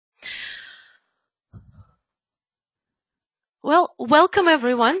Well, welcome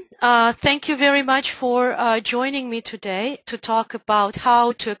everyone. Thank you very much for joining me today to talk about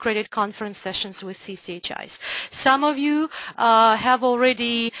how to accredit conference sessions with CCHIs. Some of you have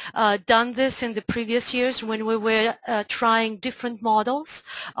already done this in the previous years when we were trying different models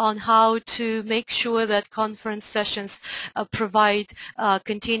on how to make sure that conference sessions provide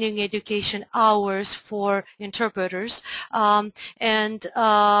continuing education hours for interpreters.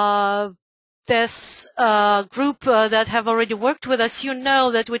 This group that have already worked with us, you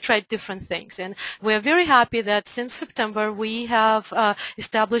know that we tried different things, and we're very happy that since September we have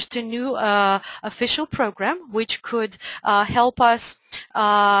established a new official program which could help us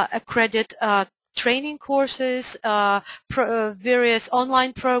accredit training courses, various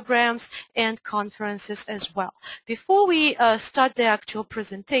online programs, and conferences as well. Before we start the actual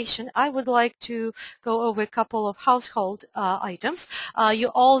presentation, I would like to go over a couple of household items. You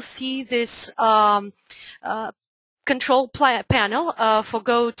all see this control panel for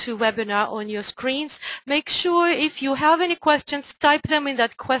GoToWebinar on your screens. Make sure if you have any questions, type them in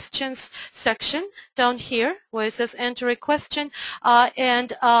that questions section down here where it says enter a question,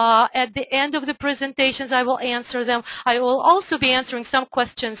 and at the end of the presentations I will answer them. I will also be answering some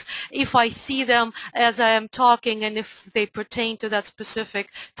questions if I see them as I am talking and if they pertain to that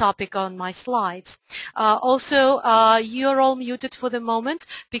specific topic on my slides. Also, you're all muted for the moment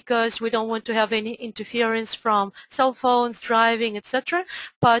because we don't want to have any interference from cell phones, driving, etc.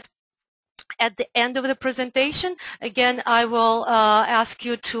 But at the end of the presentation, again, I will ask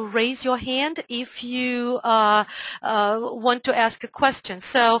you to raise your hand if you want to ask a question.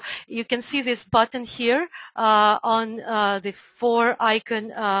 So you can see this button here on the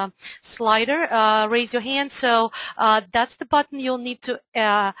 4-icon slider, raise your hand. So that's the button you'll need to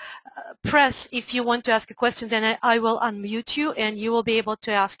press if you want to ask a question. Then I will unmute you and you will be able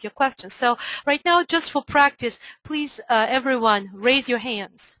to ask your question. So right now, just for practice, please, everyone, raise your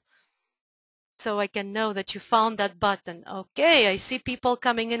hands so I can know that you found that button. Okay, I see people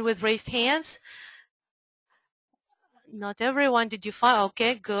coming in with raised hands. Not everyone did you find.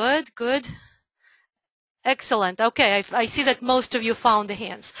 Okay, good, good. Excellent. Okay, I see that most of you found the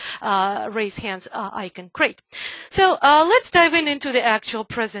hands, raised hands icon. Great. So let's dive into the actual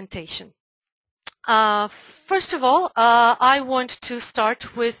presentation. First of all, I want to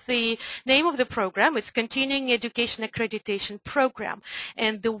start with the name of the program. It's Continuing Education Accreditation Program.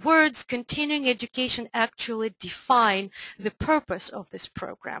 And the words continuing education actually define the purpose of this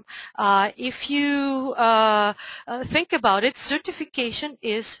program. If you think about it, certification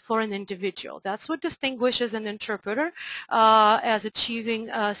is for an individual. That's what distinguishes an interpreter as achieving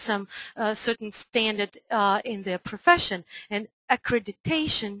some certain standard in their profession. And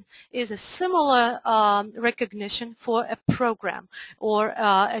accreditation is a similar recognition for a program or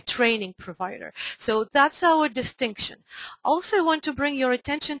a training provider. So that's our distinction. Also, I want to bring your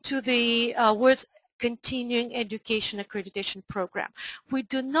attention to the words Continuing Education Accreditation Program. We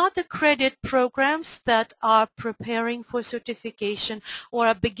do not accredit programs that are preparing for certification or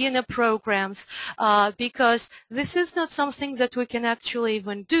are beginner programs because this is not something that we can actually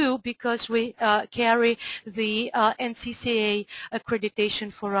even do because we carry the NCCA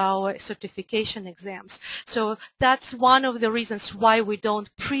accreditation for our certification exams. So that's one of the reasons why we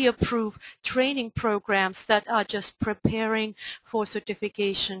don't pre-approve training programs that are just preparing for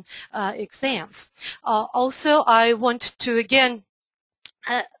certification exams. Also, I want to again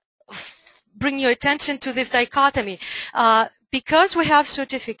bring your attention to this dichotomy. Because we have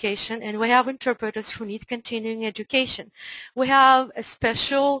certification and we have interpreters who need continuing education, we have a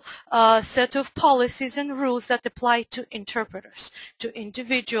special set of policies and rules that apply to interpreters, to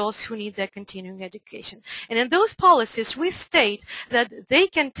individuals who need their continuing education. And in those policies, we state that they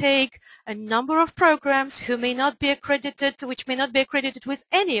can take a number of programs who may not be accredited, which may not be accredited with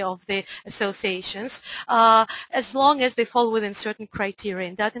any of the associations, as long as they fall within certain criteria.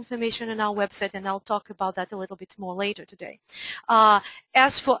 And that information on our website, and I'll talk about that a little bit more later today.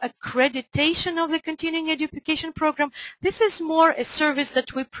 As for accreditation of the continuing education program, this is more a service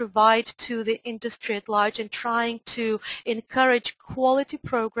that we provide to the industry at large in trying to encourage quality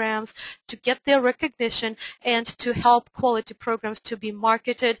programs to get their recognition and to help quality programs to be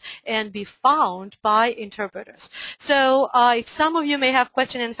marketed and be found by interpreters. So if some of you may have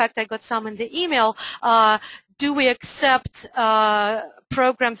questions, in fact I got some in the email, do we accept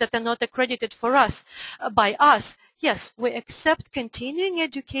programs that are not accredited for us, by us? Yes, we accept continuing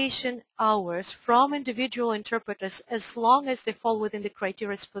education hours from individual interpreters as long as they fall within the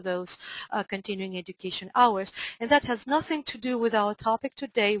criteria for those continuing education hours. And that has nothing to do with our topic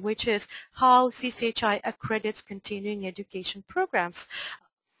today, which is how CCHI accredits continuing education programs.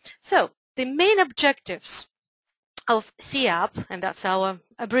 So the main objectives of CEAP, and that's our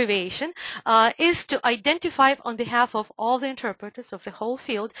abbreviation, is to identify on behalf of all the interpreters of the whole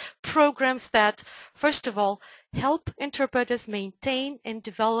field programs that, first of all, help interpreters maintain and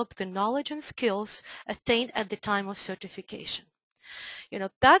develop the knowledge and skills attained at the time of certification. You know,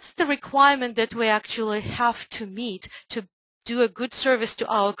 that's the requirement that we actually have to meet to do a good service to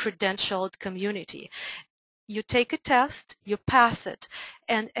our credentialed community. You take a test, you pass it,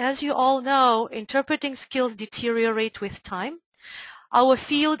 and as you all know, interpreting skills deteriorate with time. Our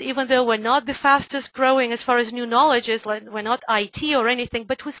field, even though we're not the fastest growing as far as new knowledge is, like we're not IT or anything,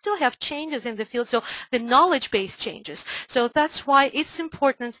 but we still have changes in the field, so the knowledge base changes. So that's why it's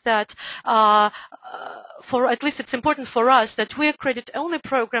important that, at least it's important for us that we accredit only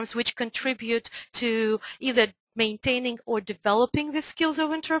programs which contribute to either maintaining or developing the skills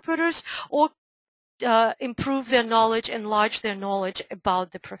of interpreters, or improve their knowledge, enlarge their knowledge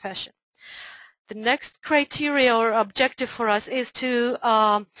about the profession. The next criteria or objective for us is to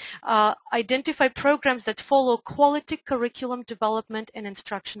identify programs that follow quality curriculum development and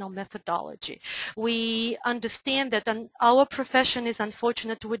instructional methodology. We understand that our profession is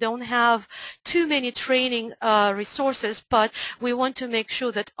unfortunate. We don't have too many training resources, but we want to make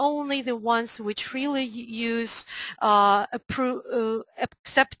sure that only the ones which really use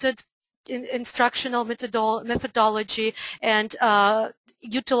accepted instructional methodology and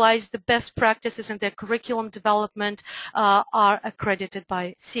utilize the best practices in their curriculum development are accredited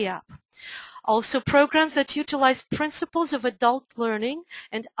by CEAP. Also, programs that utilize principles of adult learning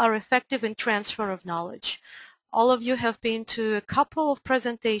and are effective in transfer of knowledge. All of you have been to a couple of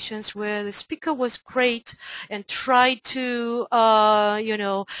presentations where the speaker was great and tried to,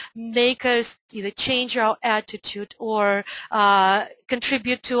 make us either change our attitude or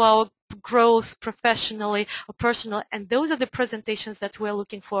contribute to our growth professionally or personally, and those are the presentations that we're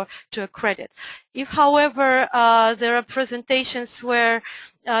looking for to accredit. If, however, there are presentations where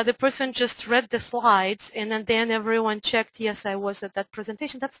the person just read the slides and then everyone checked, yes, I was at that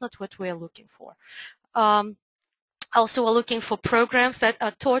presentation, that's not what we're looking for. Also, we're looking for programs that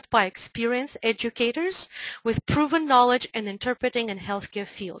are taught by experienced educators with proven knowledge in interpreting and healthcare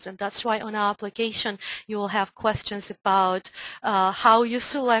fields. And that's why on our application you will have questions about how you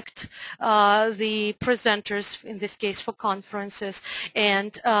select the presenters, in this case for conferences,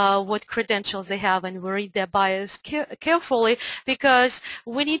 and what credentials they have. And we read their bios carefully because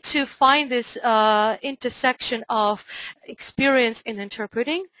we need to find this intersection of experience in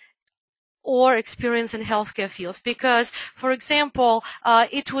interpreting or experience in healthcare fields, because, for example,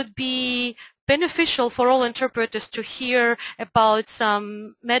 it would be beneficial for all interpreters to hear about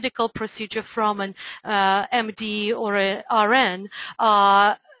some medical procedure from an MD or an RN,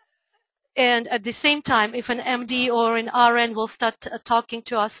 and at the same time, if an MD or an RN will start talking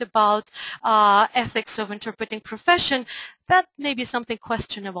to us about ethics of interpreting profession, that may be something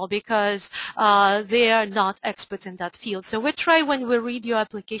questionable because they are not experts in that field. So we try, when we read your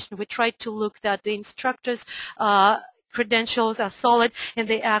application, we try to look that the instructors' credentials are solid and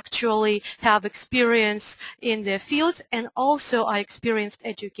they actually have experience in their fields and also are experienced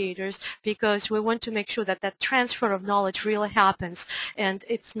educators, because we want to make sure that that transfer of knowledge really happens and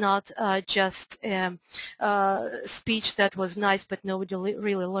it's not just speech that was nice but nobody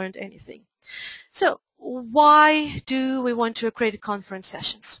really learned anything. So why do we want to accredit conference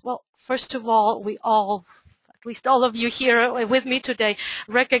sessions? Well, first of all, we all, at least all of you here with me today,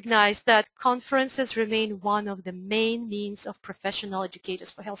 recognize that conferences remain one of the main means of professional educators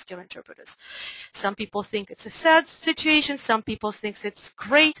for healthcare interpreters. Some people think it's a sad situation, some people think it's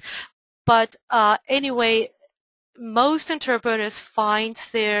great, but anyway, most interpreters find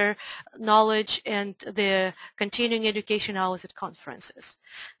their knowledge and their continuing education hours at conferences.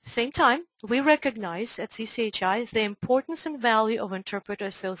 At the same time, we recognize at CCHI the importance and value of interpreter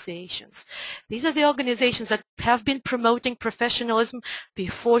associations. These are the organizations that have been promoting professionalism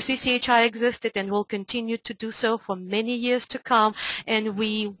before CCHI existed and will continue to do so for many years to come, and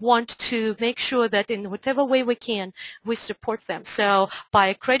we want to make sure that in whatever way we can, we support them. So by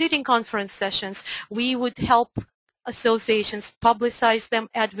accrediting conference sessions, we would help associations publicize them,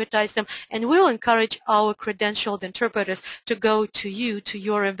 advertise them, and we'll encourage our credentialed interpreters to go to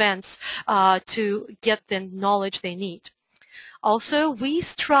your events to get the knowledge they need. Also, we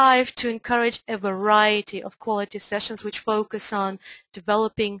strive to encourage a variety of quality sessions which focus on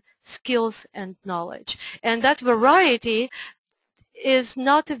developing skills and knowledge. And that variety is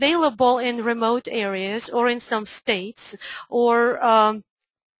not available in remote areas or in some states or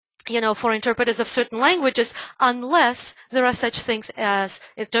for interpreters of certain languages, unless there are such things as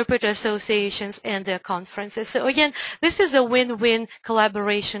interpreter associations and their conferences. So again, this is a win-win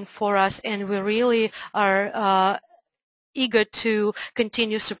collaboration for us, and we really are eager to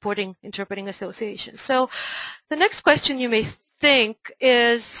continue supporting interpreting associations. So the next question you may think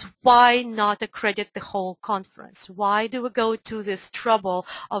is, why not accredit the whole conference? Why do we go to this trouble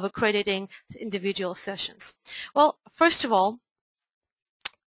of accrediting individual sessions? Well, first of all,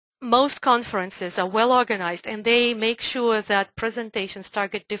 most conferences are well organized and they make sure that presentations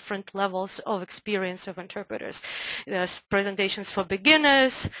target different levels of experience of interpreters. There's presentations for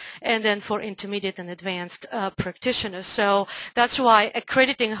beginners and then for intermediate and advanced practitioners. So that's why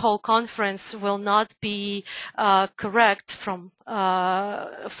accrediting a whole conference will not be correct for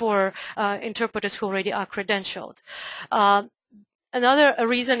interpreters who already are credentialed. Another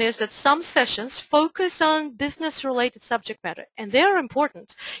reason is that some sessions focus on business-related subject matter, and they are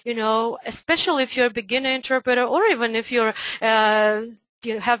important, you know, especially if you're a beginner interpreter or even if you're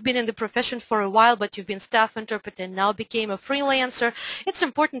you have been in the profession for a while, but you've been staff interpreter and now became a freelancer. It's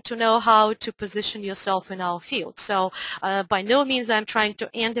important to know how to position yourself in our field. So by no means I'm trying to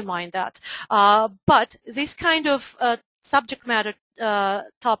undermine that. But this kind of subject matter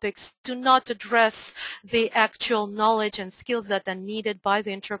topics do not address the actual knowledge and skills that are needed by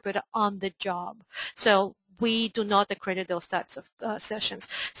the interpreter on the job. So we do not accredit those types of sessions.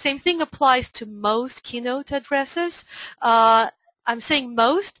 Same thing applies to most keynote addresses. I'm saying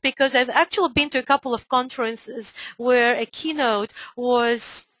most because I've actually been to a couple of conferences where a keynote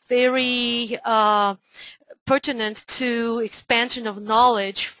was very pertinent to expansion of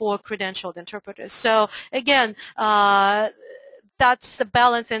knowledge for credentialed interpreters. So again, that's a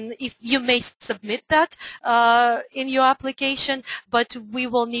balance, and if you may submit that in your application, but we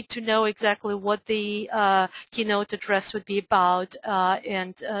will need to know exactly what the keynote address would be about,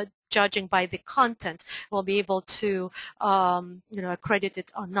 and judging by the content, we'll be able to you know, accredit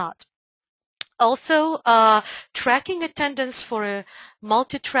it or not. Also, tracking attendance for a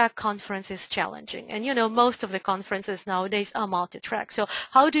multi-track conference is challenging. And you know, most of the conferences nowadays are multi-track. So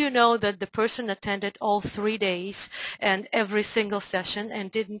how do you know that the person attended all 3 days and every single session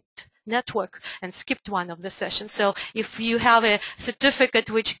and didn't network and skipped one of the sessions? So if you have a certificate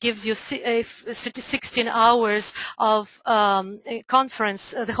which gives you 16 hours of a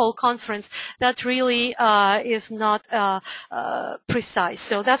conference, the whole conference, that really is not precise.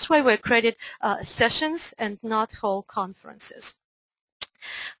 So that's why we accredit sessions and not whole conferences.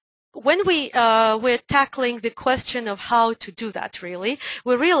 When we're tackling the question of how to do that, really,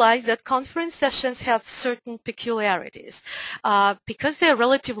 we realize that conference sessions have certain peculiarities. Because they're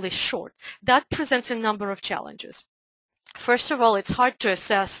relatively short, that presents a number of challenges. First of all, it's hard to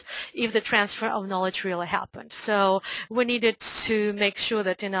assess if the transfer of knowledge really happened. So we needed to make sure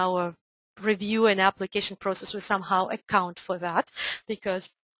that in our review and application process we somehow account for that, because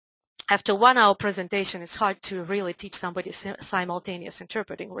after 1 hour presentation, it's hard to really teach somebody simultaneous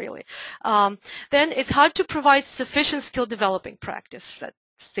interpreting, really. Then it's hard to provide sufficient skill developing practice.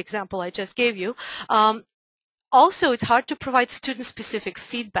 That's the example I just gave you. Also, it's hard to provide student-specific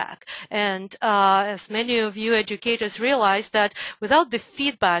feedback. And as many of you educators realize that without the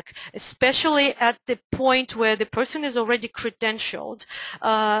feedback, especially at the point where the person is already credentialed,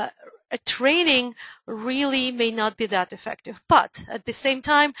 a training really may not be that effective. But at the same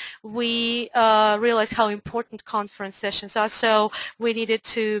time, we realize how important conference sessions are, so we needed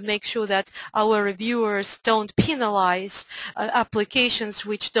to make sure that our reviewers don't penalize applications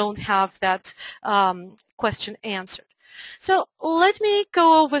which don't have that question answered. So let me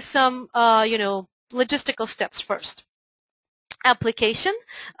go over some you know, logistical steps first. Application,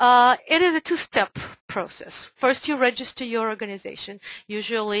 it is a two-step process. First, you register your organization.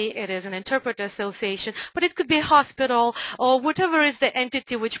 Usually it is an interpreter association, but it could be a hospital or whatever is the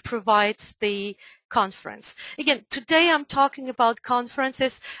entity which provides the conference. Again, today I'm talking about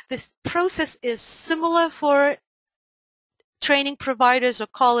conferences. This process is similar for training providers or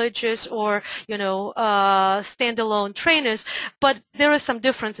colleges or, you know, standalone trainers, but there are some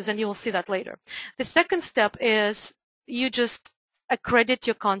differences, and you will see that later. The second step is you just accredit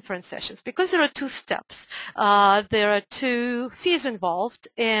your conference sessions, because there are two steps. There are two fees involved,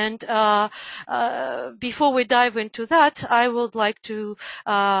 and before we dive into that, I would like to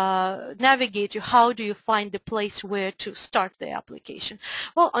navigate you. How do you find the place where to start the application?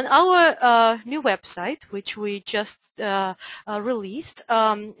 Well, on our new website, which we just released,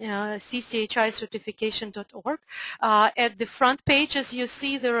 CCHI at the front page, as you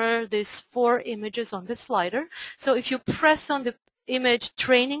see, there are these 4 images on the slider. So if you press on the image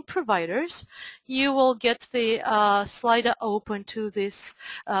training providers, you will get the slider open to this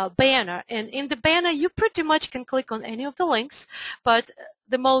banner. And in the banner, you pretty much can click on any of the links, but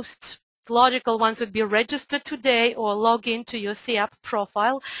the most logical ones would be register today or log into your CEAP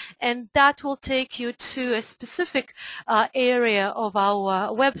profile, and that will take you to a specific area of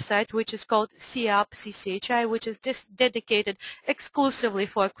our website, which is called CEAP CCHI, which is just dedicated exclusively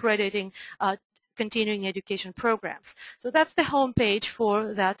for accrediting continuing education programs. So that's the home page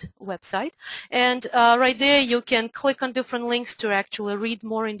for that website, and right there you can click on different links to actually read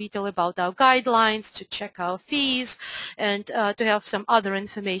more in detail about our guidelines, to check our fees, and to have some other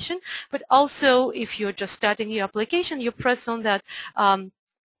information. But also, if you're just starting your application, you press on that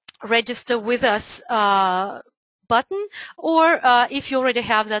register with us button, or if you already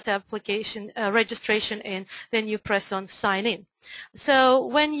have that application registration in, then you press on sign in. So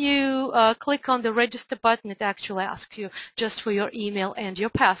when you click on the register button, it actually asks you just for your email and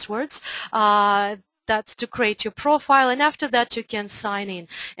your passwords. That's to create your profile, and after that you can sign in.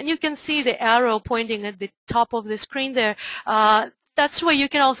 And you can see the arrow pointing at the top of the screen there. That's where you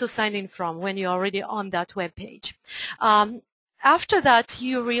can also sign in from when you're already on that web page. After that,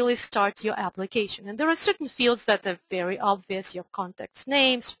 you really start your application. And there are certain fields that are very obvious, your contacts,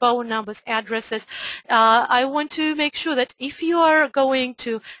 names, phone numbers, addresses. I want to make sure that if you are going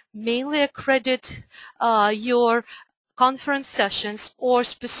to mainly accredit your conference sessions or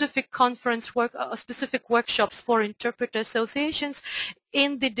specific specific workshops for interpreter associations,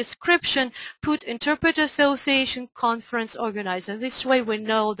 in the description put interpreter association conference organizer. This way we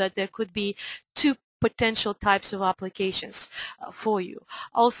know that there could be two potential types of applications for you.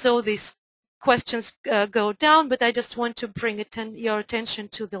 Also, these questions go down, but I just want to bring your attention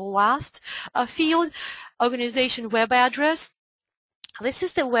to the last field, organization web address. This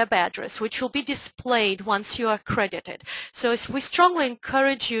is the web address which will be displayed once you are accredited. So we strongly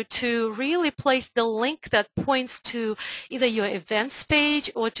encourage you to really place the link that points to either your events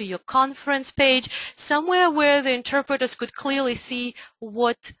page or to your conference page, somewhere where the interpreters could clearly see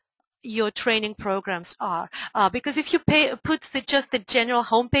what your training programs are, because if you put just the general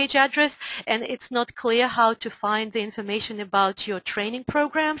homepage address and it's not clear how to find the information about your training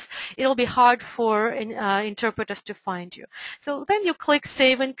programs, it'll be hard for interpreters to find you. So then you click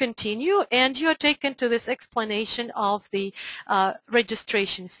Save and Continue, and you're taken to this explanation of the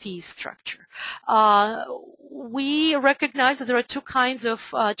registration fee structure. We recognize that there are two kinds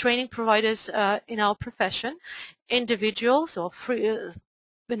of training providers in our profession: individuals, or free,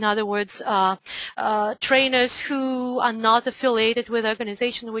 in other words, trainers who are not affiliated with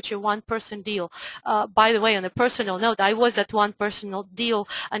organization, which are one-person deal. By the way, on a personal note, I was at one-personal deal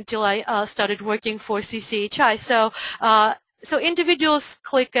until I started working for CCHI. So individuals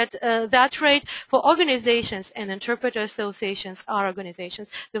click at that rate. For organizations, and interpreter associations are organizations,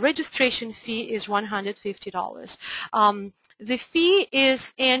 the registration fee is $150. The fee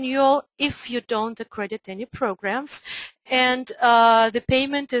is annual if you don't accredit any programs, and the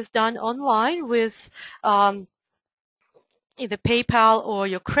payment is done online with either PayPal or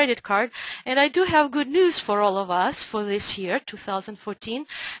your credit card. And I do have good news for all of us for this year, 2014,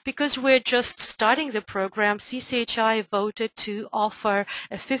 because we're just starting the program. CCHI voted to offer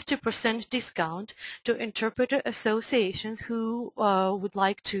a 50% discount to interpreter associations who would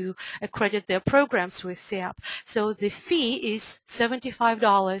like to accredit their programs with CEAP. So the fee is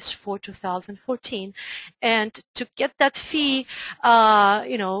 $75 for 2014, and to get that fee,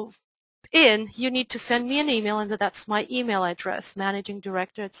 you need to send me an email, and that's my email address,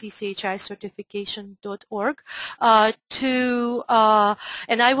 managingdirector@cchicertification.org,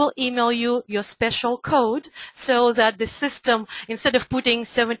 and I will email you your special code so that the system, instead of putting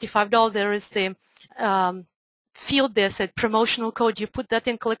 $75, there is the field there said promotional code. You put that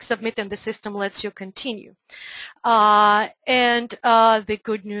in, click submit, and the system lets you continue. The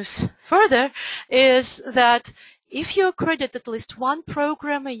good news further is that if you accredit at least one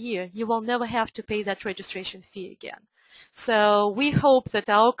program a year, you will never have to pay that registration fee again. So we hope that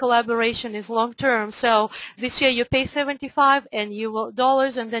our collaboration is long-term. So this year you pay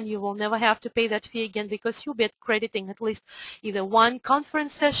 $75 and then you will never have to pay that fee again, because you'll be accrediting at least either one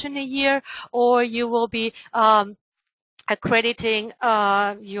conference session a year, or you will be accrediting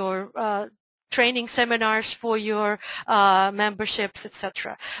your training seminars for your memberships,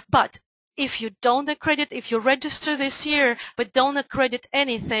 etc. But if you don't accredit, if you register this year but don't accredit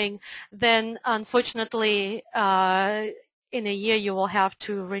anything, then unfortunately in a year you will have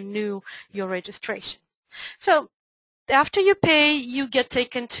to renew your registration. So after you pay, you get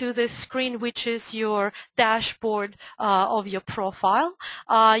taken to this screen, which is your dashboard of your profile.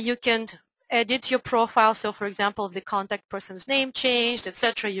 You can edit your profile. So for example, if the contact person's name changed,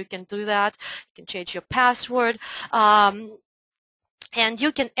 etc., you can do that. You can change your password. And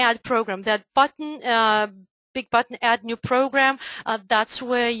you can add program. That button big button, Add New Program. That's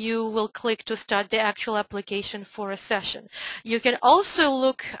where you will click to start the actual application for a session. You can also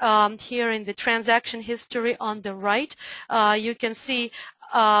look here in the transaction history on the right. You can see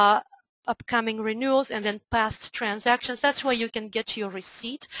upcoming renewals and then past transactions. That's where you can get your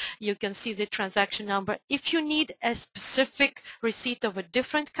receipt. You can see the transaction number. If you need a specific receipt of a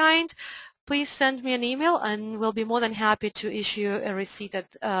different kind, please send me an email and we'll be more than happy to issue a receipt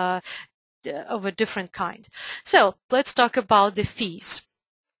of a different kind. So let's talk about the fees.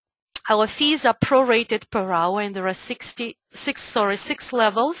 Our fees are prorated per hour, and there are six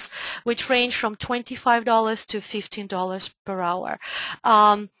levels, which range from $25 to $15 per hour.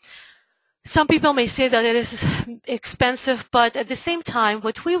 Some people may say that it is expensive, but at the same time,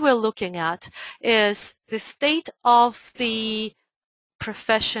 what we were looking at is the state of the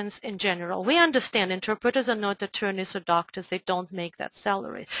professions in general. We understand interpreters are not attorneys or doctors. They don't make that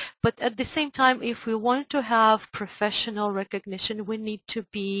salary. But at the same time, if we want to have professional recognition, we need to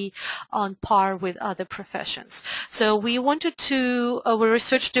be on par with other professions. So we wanted to, we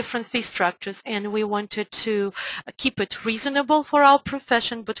researched different fee structures, and we wanted to keep it reasonable for our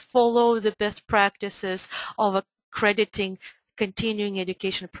profession, but follow the best practices of accrediting continuing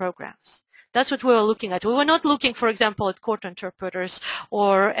education programs. That's what we were looking at. We were not looking, for example, at court interpreters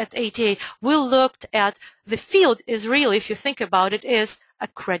or at ATA. We looked at the field is really, if you think about it, is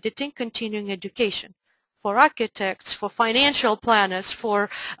accrediting continuing education. For architects, for financial planners, for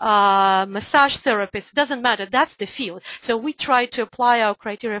massage therapists, it doesn't matter. That's the field. So we try to apply our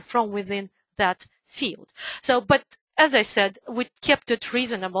criteria from within that field. So, but as I said, we kept it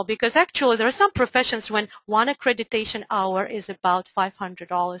reasonable because actually there are some professions when one accreditation hour is about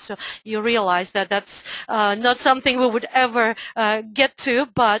 $500. So you realize that that's not something we would ever get to.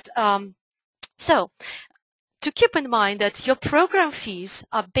 But so to keep in mind that your program fees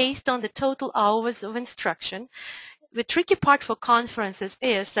are based on the total hours of instruction. The tricky part for conferences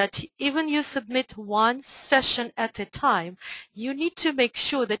is that even you submit one session at a time, you need to make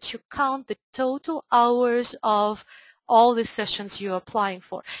sure that you count the total hours of all the sessions you're applying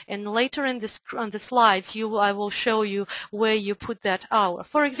for. And later in this, on the slides, I will show you where you put that hour.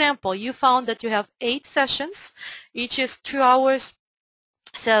 For example, you found that you have 8 sessions, each is 2 hours.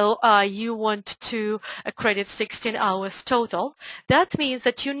 So you want to accredit 16 hours total. That means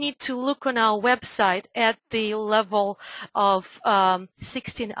that you need to look on our website at the level of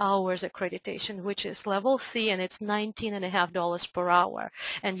 16 hours accreditation, which is level C, and it's $19.50 per hour.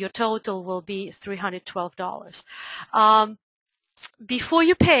 And your total will be $312. Before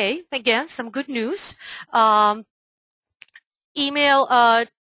you pay, again, some good news. Email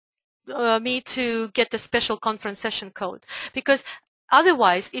me to get the special conference session code, because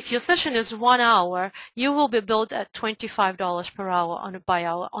otherwise, if your session is 1 hour, you will be billed at $25 per hour by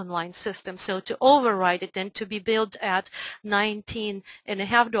our online system. So to override it and to be billed at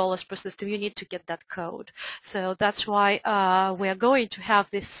 $19.50 per system, you need to get that code. So that's why we are going to have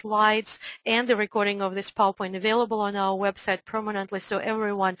these slides and the recording of this PowerPoint available on our website permanently, so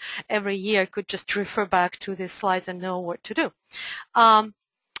everyone every year could just refer back to these slides and know what to do.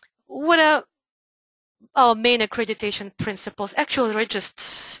 What are our main accreditation principles? Actually, there are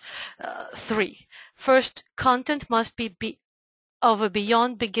just 3. First, content must be of a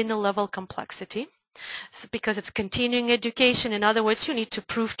beyond beginner level complexity, because it's continuing education. In other words, you need to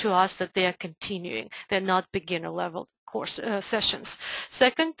prove to us that they are continuing. They're not beginner level course sessions.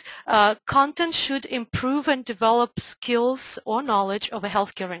 Second, content should improve and develop skills or knowledge of a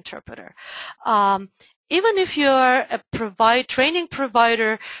healthcare interpreter. Even if you're a training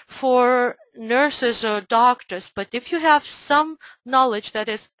provider for nurses or doctors, but if you have some knowledge that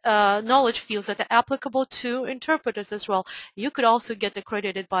is knowledge fields that are applicable to interpreters as well, you could also get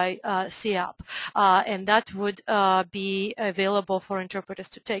accredited by CEAP, and that would be available for interpreters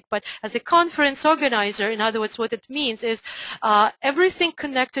to take. But as a conference organizer, in other words, what it means is everything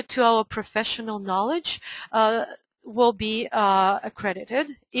connected to our professional knowledge will be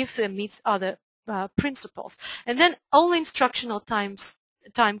accredited if it meets other principles. And then only instructional time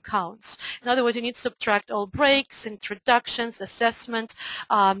counts. In other words, you need to subtract all breaks, introductions, assessment,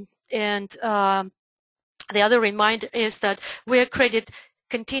 and the other reminder is that we accredit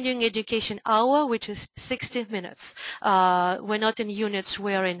continuing education hour, which is 60 minutes. We're not in units,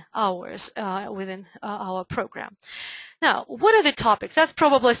 we're in hours within our program. Now, what are the topics? That's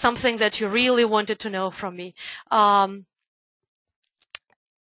probably something that you really wanted to know from me.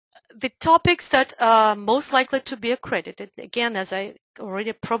 The topics that are most likely to be accredited, again, as I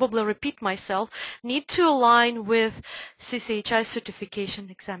already probably repeat myself, need to align with CCHI certification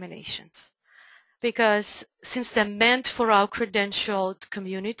examinations. Because since they're meant for our credentialed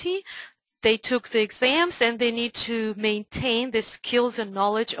community, they took the exams and they need to maintain the skills and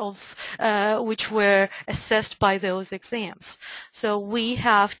knowledge of which were assessed by those exams. So we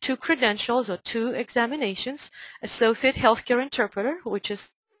have 2 credentials or 2 examinations: Associate Healthcare Interpreter, which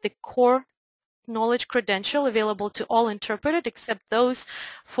is the core knowledge credential available to all interpreters except those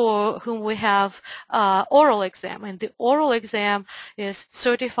for whom we have oral exam, and the oral exam is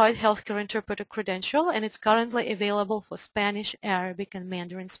Certified Healthcare Interpreter credential, and it's currently available for Spanish, Arabic, and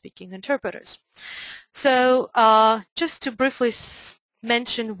Mandarin speaking interpreters. So just to briefly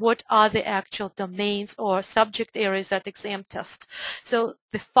mention what are the actual domains or subject areas that exam test. So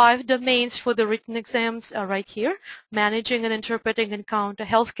the 5 domains for the written exams are right here: managing and interpreting encounter,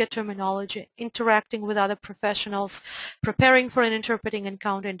 healthcare terminology, interacting with other professionals, preparing for an interpreting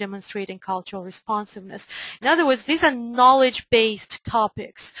encounter, and demonstrating cultural responsiveness. In other words, these are knowledge-based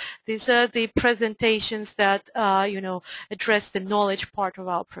topics. These are the presentations that address the knowledge part of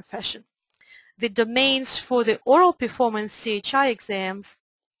our profession. The domains for the oral performance CHI exams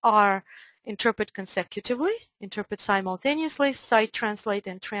are interpret consecutively, interpret simultaneously, cite, translate,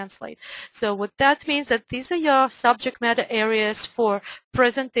 and translate. So what that means that these are your subject matter areas for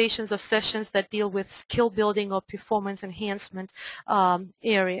presentations or sessions that deal with skill building or performance enhancement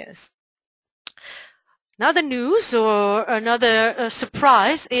areas. Another news or another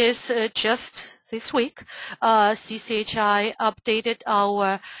surprise is just this week, CCHI updated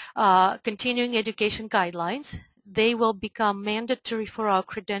our continuing education guidelines. They will become mandatory for our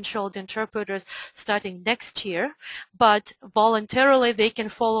credentialed interpreters starting next year, but voluntarily they can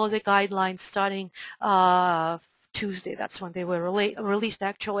follow the guidelines starting Tuesday. That's when they were released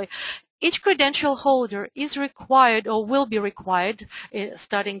actually. Each credential holder is required or will be required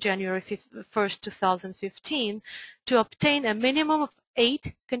starting January 1st, 2015 to obtain a minimum of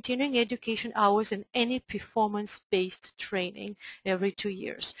 8 continuing education hours in any performance-based training every 2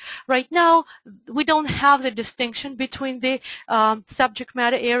 years. Right now, we don't have the distinction between the subject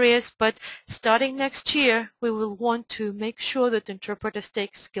matter areas, but starting next year, we will want to make sure that interpreters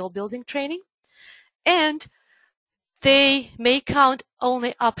take skill building training, and they may count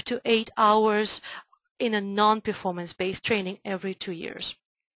only up to 8 hours in a non-performance-based training every 2 years.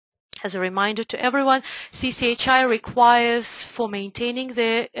 As a reminder to everyone, CCHI requires for maintaining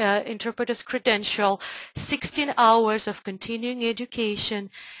the interpreter's credential 16 hours of continuing education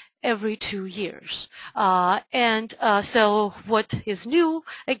every 2 years. So what is new,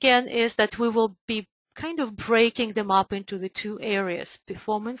 again, is that we will be kind of breaking them up into the 2 areas: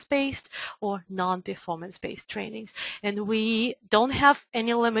 performance-based or non-performance-based trainings. And we don't have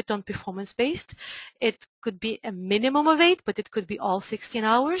any limit on performance-based. It could be a minimum of 8, but it could be all 16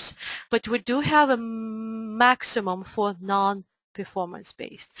 hours. But we do have a maximum for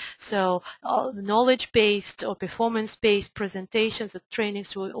non-performance-based. So knowledge-based or performance-based presentations or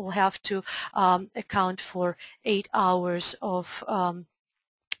trainings will have to account for 8 hours of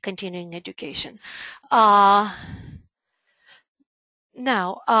continuing education. Now,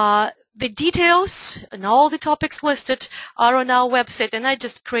 the details and all the topics listed are on our website, and I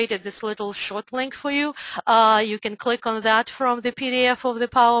just created this little short link for you. You can click on that from the PDF of the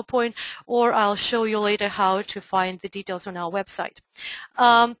PowerPoint, or I'll show you later how to find the details on our website.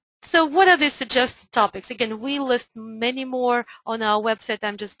 So what are the suggested topics? Again, we list many more on our website.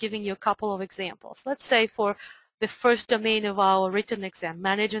 I'm just giving you a couple of examples. Let's say for the first domain of our written exam,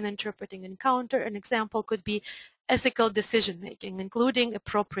 manage and interpreting encounter, an example could be ethical decision-making, including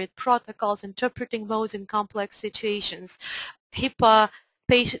appropriate protocols, interpreting modes in complex situations, HIPAA,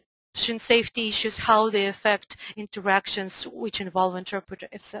 patient safety issues, how they affect interactions which involve interpreter,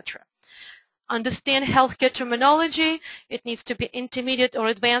 etc. Understand healthcare terminology. It needs to be intermediate or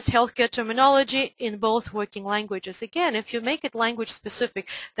advanced healthcare terminology in both working languages. Again, if you make it language specific,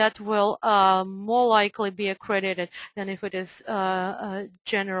 that will more likely be accredited than if it is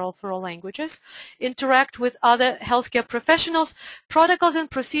general for all languages. Interact with other healthcare professionals, protocols and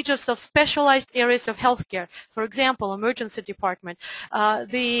procedures of specialized areas of healthcare. For example, emergency department.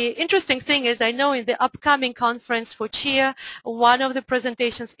 The interesting thing is, I know in the upcoming conference for CHIA, one of the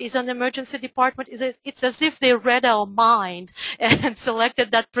presentations is on emergency department. It's as if they read our mind and selected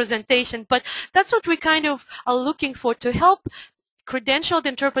that presentation. But that's what we kind of are looking for, to help credentialed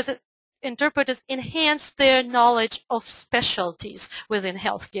interpreters enhance their knowledge of specialties within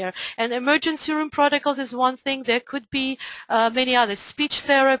healthcare. And emergency room protocols is one thing. There could be many others: speech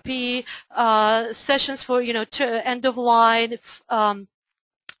therapy, sessions for end of life and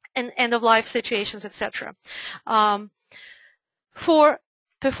end of life situations, etc. For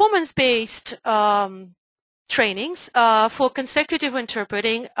performance-based trainings, for consecutive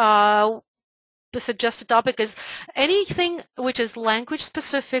interpreting, the suggested topic is anything which is language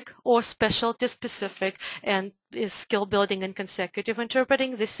specific or specialty specific and is skill building and consecutive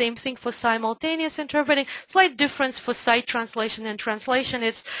interpreting. The same thing for simultaneous interpreting. Slight difference for sight translation and translation.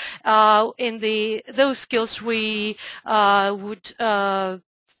 It's in those skills we would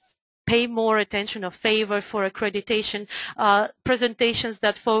pay more attention or favor for accreditation presentations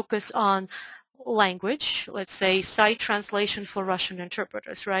that focus on language, let's say sight translation for Russian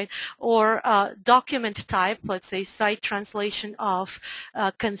interpreters, right? Or document type, let's say sight translation of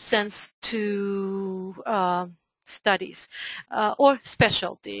consents to studies, or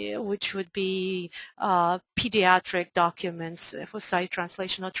specialty, which would be pediatric documents for sight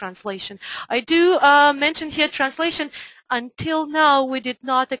translation or translation. I do mention here translation. Until now, we did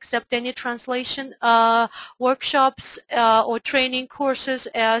not accept any translation workshops or training courses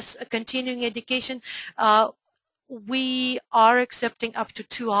as a continuing education. We are accepting up to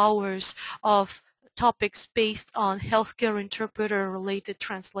 2 hours of topics based on healthcare interpreter-related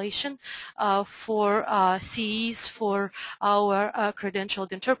translation for CEs for our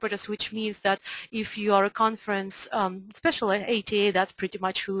credentialed interpreters, which means that if you are a conference, especially at ATA, that's pretty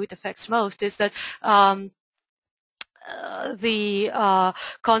much who it affects most, is that the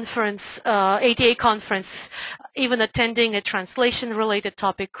conference, ATA conference, even attending a translation-related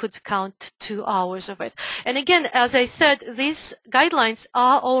topic could count 2 hours of it. And again, as I said, these guidelines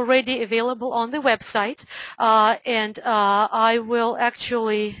are already available on the website, and I will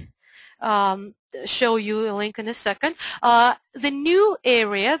actually show you a link in a second. The new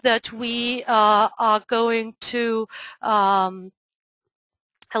area that we are going to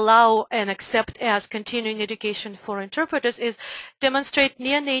allow and accept as continuing education for interpreters is demonstrate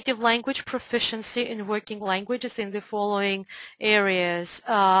near-native language proficiency in working languages in the following areas: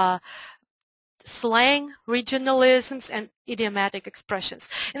 slang, regionalisms, and idiomatic expressions.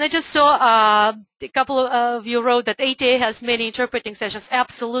 And I just saw a couple of you wrote that ATA has many interpreting sessions.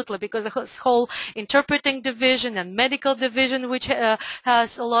 Absolutely, because of this whole interpreting division and medical division, which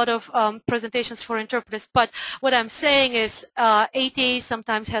has a lot of presentations for interpreters. But what I'm saying is ATA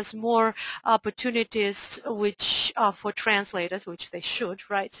sometimes has more opportunities which are for translators, which they should,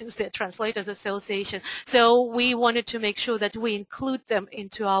 right, since they're Translators Association. So we wanted to make sure that we include them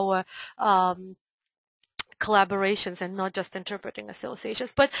into our collaborations and not just interpreting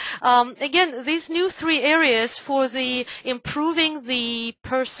associations. But again, these new 3 areas for the improving the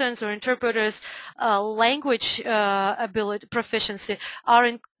person's or interpreter's language ability, proficiency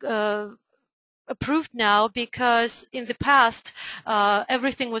are approved now, because in the past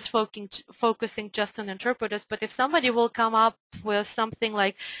everything was focusing just on interpreters. But if somebody will come up with something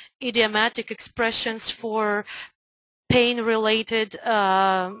like idiomatic expressions for pain-related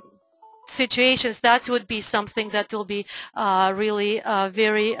situations, that would be something that will be really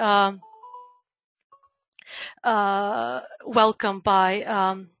very welcomed by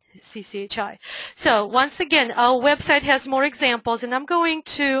CCHI. So once again, our website has more examples, and I'm going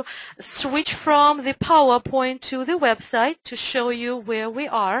to switch from the PowerPoint to the website to show you where we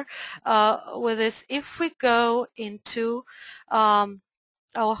are with this. If we go into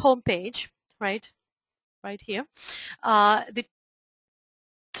our homepage, right here, the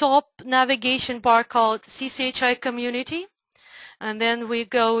top navigation bar called CCHI Community, and then we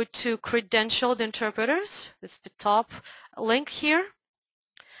go to Credentialed Interpreters. It's the top link here,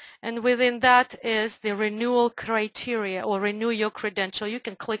 and within that is the renewal criteria, or renew your credential. You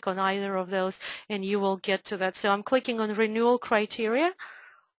can click on either of those and you will get to that. So I'm clicking on renewal criteria,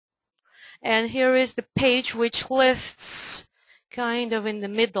 and here is the page which lists, kind of in the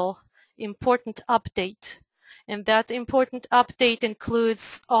middle, important update. And that important update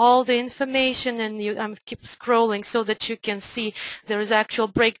includes all the information, and I'm keep scrolling so that you can see there is actual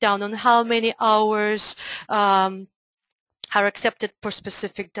breakdown on how many hours are accepted per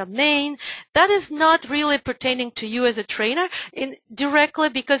specific domain. That is not really pertaining to you as a trainer directly,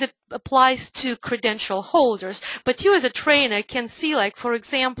 because it applies to credential holders. But you as a trainer can see, like, for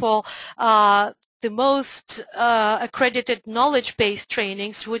example, the most accredited knowledge-based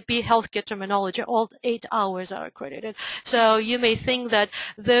trainings would be healthcare terminology. All 8 hours are accredited. So you may think that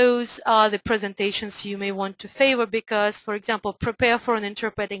those are the presentations you may want to favor because, for example, prepare for an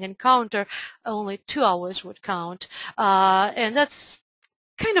interpreting encounter, only 2 hours would count. And that's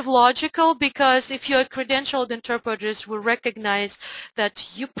kind of logical, because if you're credentialed interpreters, will recognize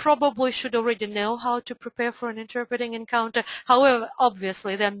that you probably should already know how to prepare for an interpreting encounter. However,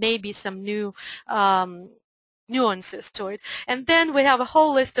 obviously, there may be some new nuances to it. And then we have a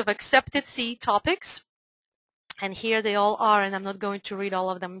whole list of accepted CE topics. And here they all are, and I'm not going to read all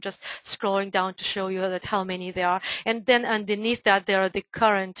of them. I'm just scrolling down to show you that how many there are. And then underneath that, there are the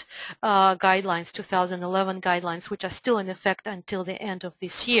current guidelines, 2011 guidelines, which are still in effect until the end of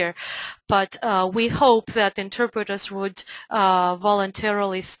this year. But we hope that interpreters would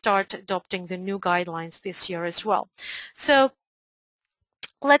voluntarily start adopting the new guidelines this year as well. So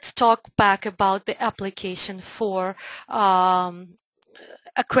let's talk back about the application for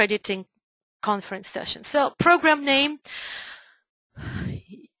accrediting conference session. So program name,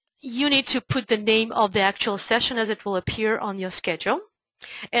 you need to put the name of the actual session as it will appear on your schedule.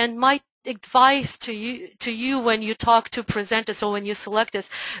 And my advice to you when you talk to presenters or when you select this,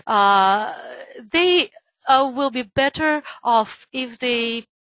 they will be better off if they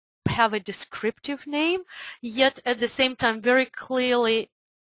have a descriptive name, yet at the same time very clearly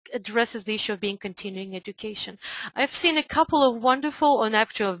addresses the issue of being continuing education. I've seen a couple of wonderful, and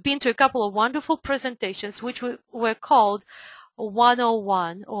actually I've been to a couple of wonderful presentations which were called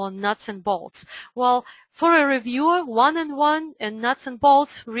 101 or nuts and bolts. Well, for a reviewer, 101 and nuts and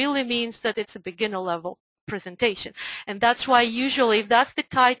bolts really means that it's a beginner level presentation. And that's why usually if that's the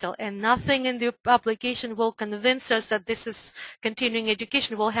title and nothing in the application will convince us that this is continuing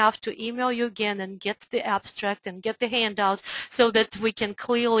education, we'll have to email you again and get the abstract and get the handouts so that we can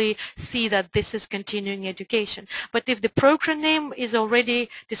clearly see that this is continuing education. But if the program name is already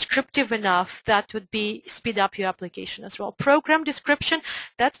descriptive enough, that would be speed up your application as well. Program description,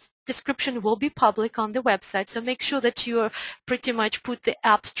 that's description will be public on the website, so make sure that you pretty much put the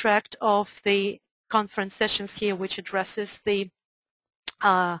abstract of the conference sessions here, which addresses the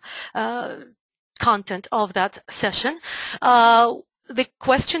content of that session. The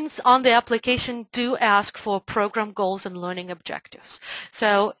questions on the application do ask for program goals and learning objectives.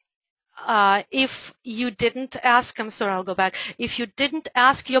 So if you didn't ask, I'm sorry, I'll go back. If you didn't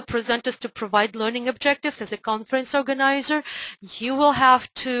ask your presenters to provide learning objectives as a conference organizer, you will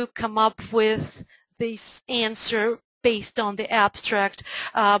have to come up with this answer based on the abstract,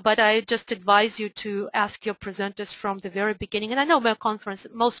 but I just advise you to ask your presenters from the very beginning. And I know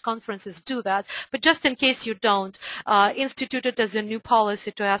most conferences do that, but just in case you don't, institute it as a new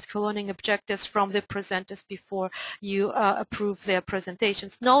policy to ask for learning objectives from the presenters before you approve their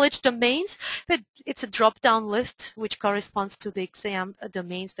presentations. Knowledge domains, it's a drop-down list which corresponds to the exam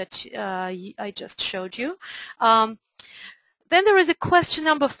domains that I just showed you. Then there is a question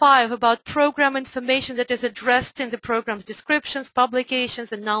number 5 about program information that is addressed in the program's descriptions,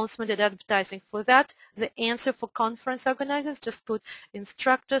 publications, announcement, and advertising. For that, the answer for conference organizers, just put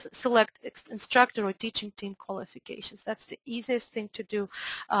instructors, select instructor or teaching team qualifications. That's the easiest thing to do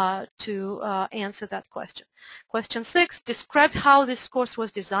to answer that question. Question 6, describe how this course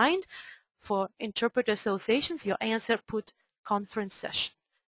was designed. For interpreter associations, your answer put conference session.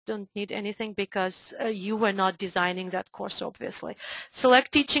 Don't need anything because you were not designing that course, obviously.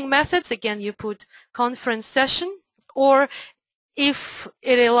 Select teaching methods. Again, you put conference session, or if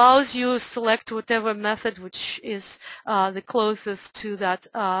it allows you, select whatever method which is the closest to that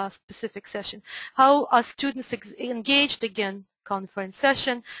specific session. How are students engaged? Again, conference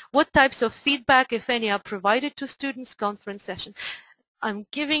session. What types of feedback, if any, are provided to students? Conference session. I'm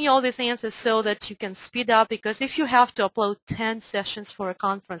giving you all these answers so that you can speed up, because if you have to upload 10 sessions for a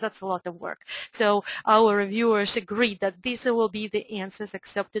conference, that's a lot of work. So our reviewers agreed that these will be the answers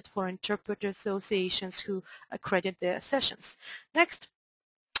accepted for interpreter associations who accredit their sessions. Next,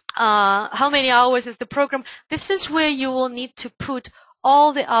 how many hours is the program? This is where you will need to put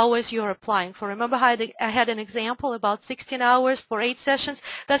all the hours you're applying for. Remember how I had an example about 16 hours for 8 sessions?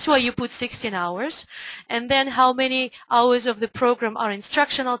 That's why you put 16 hours. And then how many hours of the program are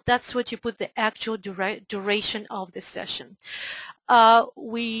instructional? That's what you put the actual duration of the session. How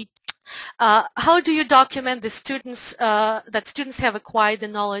do you document the students, that students have acquired the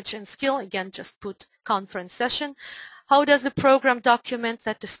knowledge and skill? Again, just put conference session. How does the program document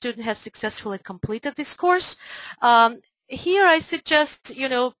that the student has successfully completed this course? Here I suggest,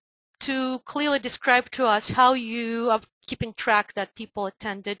 to clearly describe to us how you are keeping track that people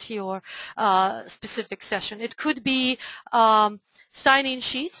attended your specific session. It could be sign-in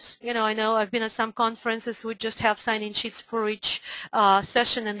sheets. I know I've been at some conferences who just have sign-in sheets for each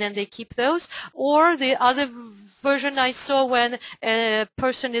session and then they keep those. Or the other version I saw, when a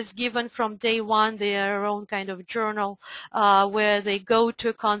person is given from day one their own kind of journal where they go to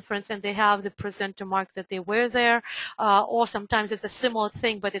a conference and they have the presenter mark that they were there, or sometimes it's a similar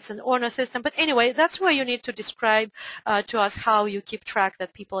thing but it's an honor system. But anyway, that's where you need to describe to us how you keep track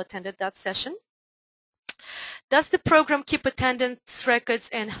that people attended that session. Does the program keep attendance records,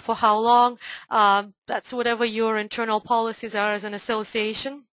 and for how long? That's whatever your internal policies are as an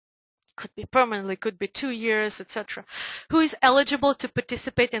association. could be permanently, could be 2 years, etc. Who is eligible to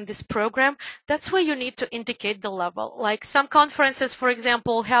participate in this program? That's where you need to indicate the level. Like some conferences, for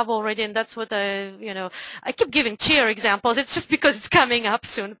example, have already, and that's what I keep giving cheer examples. It's just because it's coming up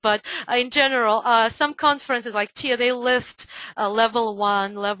soon. But in general, some conferences like cheer, they list level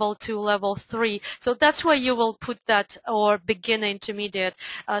 1, level 2, level 3. So that's where you will put that, or beginner, intermediate,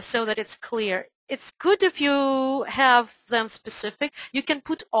 so that it's clear. It's good if you have them specific. You can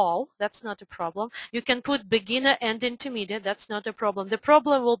put all, that's not a problem. You can put beginner and intermediate, that's not a problem. The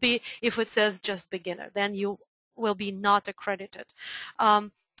problem will be if it says just beginner, then you will be not accredited.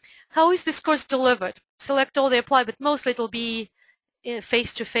 How is this course delivered? Select all, they apply, but mostly it will be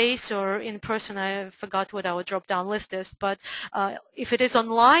face-to-face or in person. I forgot what our drop-down list is, but if it is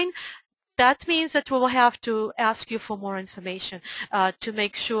online, that means that we will have to ask you for more information to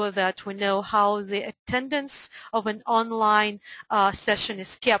make sure that we know how the attendance of an online session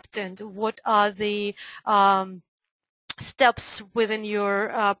is kept and what are the steps within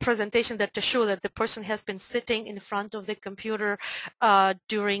your presentation that assure that the person has been sitting in front of the computer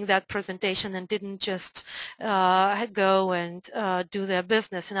during that presentation and didn't just go and do their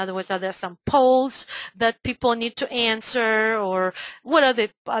business. In other words, are there some polls that people need to answer, or what are the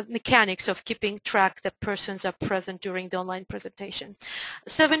mechanics of keeping track that persons are present during the online presentation?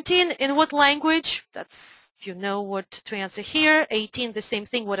 17, in what language? That's, you know what to answer here. 18, the same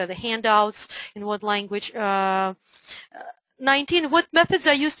thing. What are the handouts? In what language? 19, what methods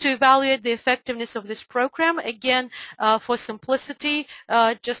are used to evaluate the effectiveness of this program? Again, for simplicity,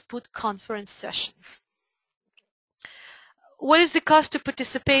 just put conference sessions. What is the cost to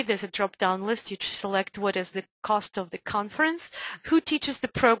participate? There's a drop-down list. You select what is the cost of the conference. Who teaches the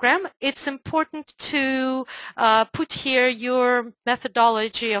program? It's important to put here your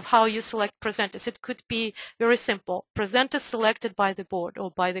methodology of how you select presenters. It could be very simple. Presenters selected by the board or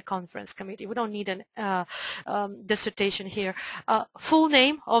by the conference committee. We don't need a dissertation here. Full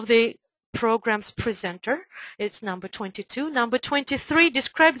name of the program's presenter. It's number 22. Number 23,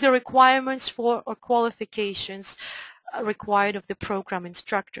 describe the requirements for or qualifications required of the program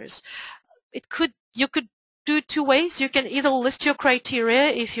instructors. You could do two ways. You can either list your criteria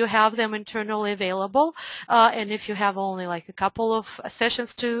if you have them internally available, and if you have only like a couple of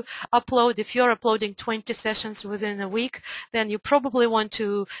sessions to upload. If you're uploading 20 sessions within a week, then you probably want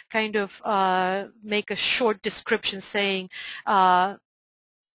to kind of make a short description saying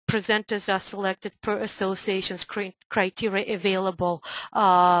presenters are selected per association's criteria available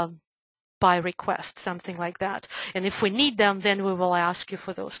by request, something like that. And if we need them, then we will ask you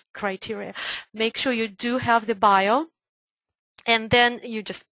for those criteria. Make sure you do have the bio, and then you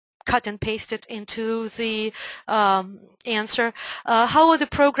just cut and paste it into the answer. How are the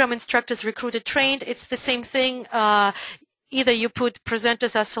program instructors recruited, trained? It's the same thing. Either you put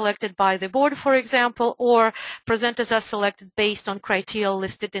presenters are selected by the board, for example, or presenters are selected based on criteria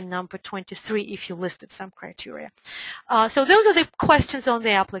listed in number 23 if you listed some criteria. So those are the questions on the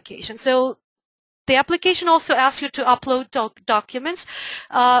application. So the application also asks you to upload documents.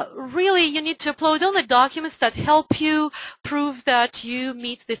 Really, you need to upload only documents that help you prove that you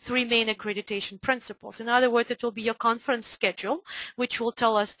meet the 3 main accreditation principles. In other words, it will be your conference schedule, which will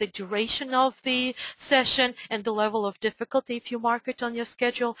tell us the duration of the session and the level of difficulty if you mark it on your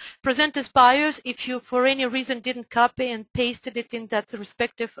schedule. Presenters' bios, if you for any reason didn't copy and pasted it in that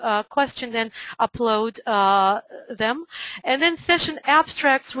respective question, then upload them. And then session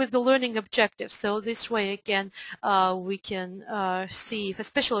abstracts with the learning objectives. So this way, again, we can see,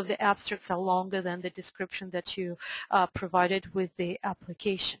 especially if the abstracts are longer than the description that you provided with the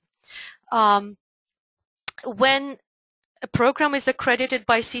application. When a program is accredited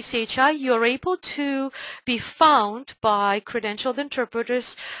by CCHI, you're able to be found by credentialed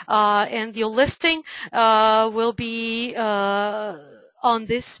interpreters, and your listing will be on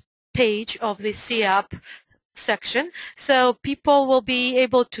this page of the CEAP section. So people will be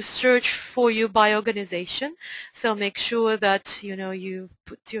able to search for you by organization. So make sure that you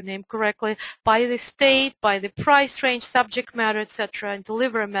put your name correctly by the state, by the price range, subject matter, etc., and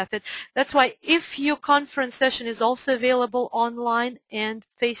delivery method. That's why if your conference session is also available online and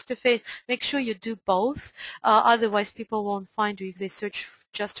face-to-face, make sure you do both. Otherwise, people won't find you if they search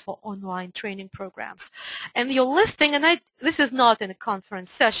just for online training programs. And your listing, and this is not in a conference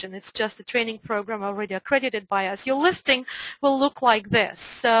session, it's just a training program already accredited by us. Your listing will look like this.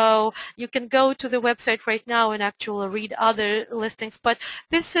 So you can go to the website right now and actually read other listings, but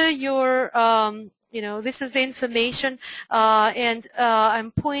this is your this is the information, and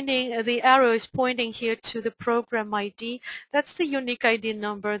I'm pointing, the arrow is pointing here to the program ID. That's the unique ID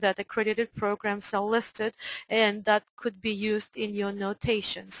number that accredited programs are listed, and that could be used in your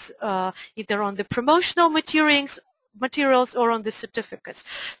notations, either on the promotional materials or on the certificates.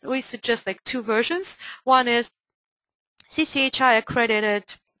 We suggest like two versions. One is CCHI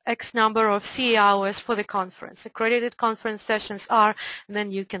accredited X number of CE hours for the conference. Accredited conference sessions are, and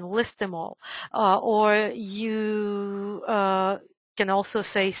then you can list them all. Or you can also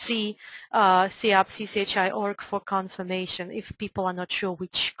say CEAP, CCHI org for confirmation if people are not sure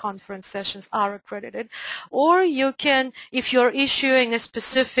which conference sessions are accredited. Or you can, if you're issuing a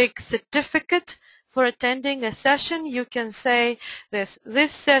specific certificate for attending a session, you can say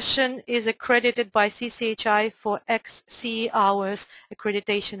this session is accredited by CCHI for X CE hours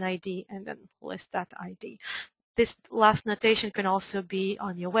accreditation ID, and then list that ID. This last notation can also be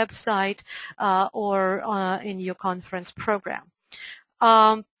on your website or in your conference program.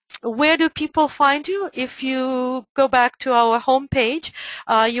 Where do people find you? If you go back to our homepage,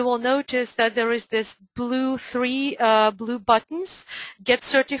 you will notice that there is this three blue buttons: Get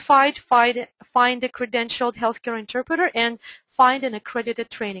Certified, Find a Credentialed Healthcare Interpreter, and Find an Accredited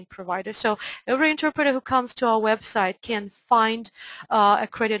Training Provider. So every interpreter who comes to our website can find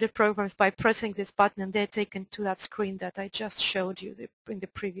accredited programs by pressing this button, and they're taken to that screen that I just showed you in the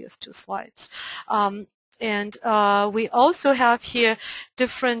previous two slides. And we also have here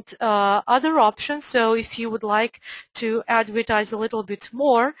different other options. So if you would like to advertise a little bit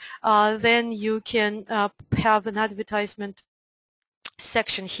more, then you can have an advertisement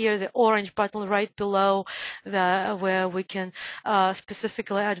section here, the orange button right below where we can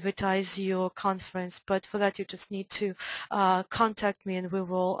specifically advertise your conference. But for that, you just need to contact me, and we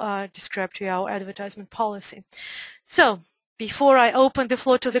will describe to you our advertisement policy. So before I open the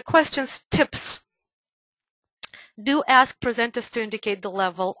floor to the questions, tips. Do ask presenters to indicate the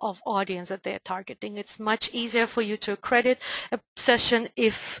level of audience that they are targeting. It's much easier for you to accredit a session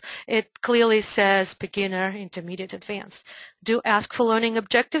if it clearly says beginner, intermediate, advanced. Do ask for learning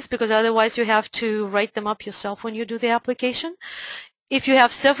objectives, because otherwise you have to write them up yourself when you do the application. If you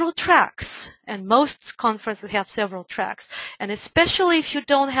have several tracks, and most conferences have several tracks, and especially if you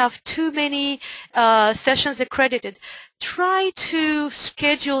don't have too many sessions accredited, try to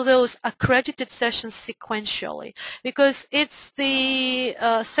schedule those accredited sessions sequentially, because it's the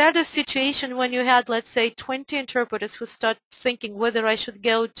saddest situation when you had, let's say, 20 interpreters who start thinking whether I should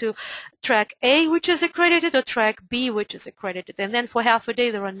go to track A, which is accredited, or track B, which is accredited, and then for half a day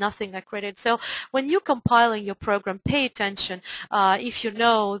there are nothing accredited. So when you're compiling your program, pay attention. If you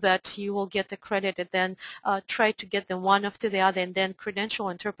know that you will get accredited, then try to get them one after the other, and then credential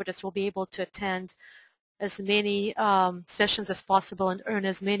interpreters will be able to attend as many sessions as possible and earn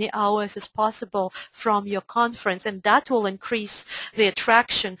as many hours as possible from your conference, and that will increase the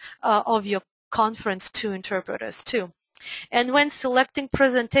attraction of your conference to interpreters too. And when selecting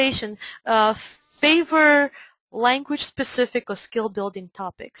presentation, favor language-specific or skill-building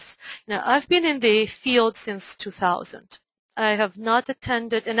topics. Now, I've been in the field since 2000. I have not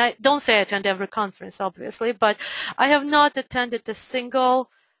attended, and I don't say I attend every conference, obviously, but I have not attended a single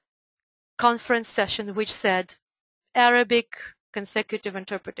conference session which said Arabic consecutive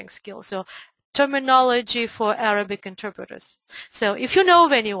interpreting skills, so terminology for Arabic interpreters. So if you know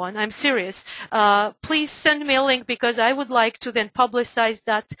of anyone, I'm serious, please send me a link, because I would like to then publicize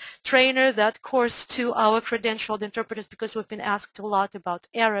that trainer, that course to our credentialed interpreters, because we've been asked a lot about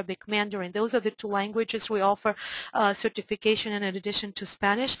Arabic, Mandarin. Those are the two languages we offer certification in addition to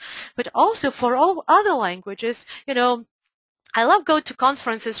Spanish. But also for all other languages, I love go to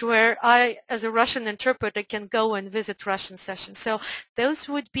conferences where I, as a Russian interpreter, can go and visit Russian sessions. So those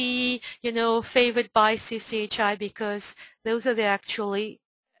would be, favored by CCHI, because those are the actually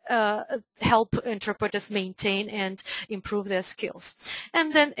help interpreters maintain and improve their skills.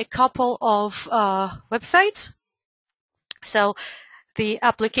 And then a couple of websites. So the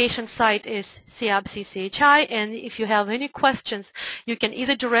application site is CEAP CCHI, and if you have any questions, you can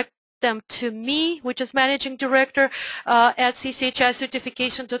either direct them to me, which is Managing Director at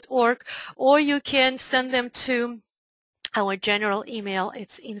cchicertification.org, or you can send them to our general email.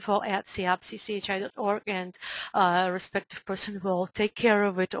 It's info@ceapcchi.org, and a respective person will take care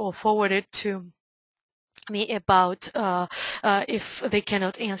of it or forward it to me about if they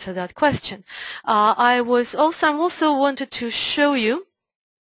cannot answer that question. I also wanted to show you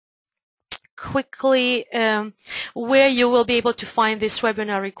quickly where you will be able to find this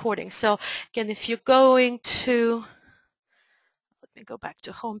webinar recording. So again, if you're going to, let me go back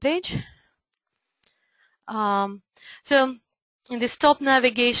to homepage. So in this top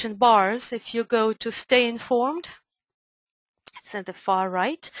navigation bars, if you go to Stay Informed, it's at the far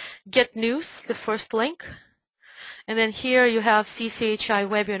right, Get News, the first link. And then here you have CCHI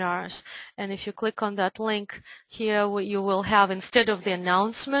webinars. And if you click on that link, here you will have, instead of the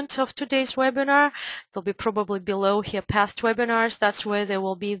announcement of today's webinar, it'll be probably below here, past webinars. That's where there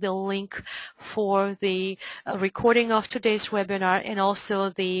will be the link for the recording of today's webinar and also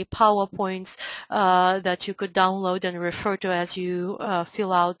the PowerPoints that you could download and refer to as you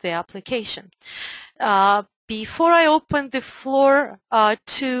fill out the application. Before I open the floor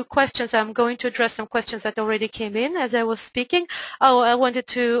to questions, I'm going to address some questions that already came in as I was speaking. Oh, I wanted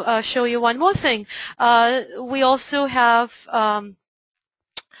to show you one more thing. We also have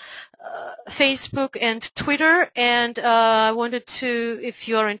Facebook and Twitter, and I wanted to, if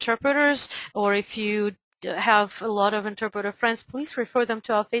you're interpreters or if you have a lot of interpreter friends, please refer them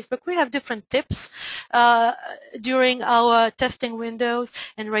to our Facebook. We have different tips during our testing windows,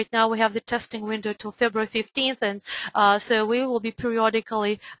 and right now we have the testing window till February 15th, and so we will be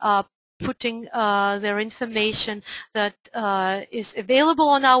periodically putting their information that is available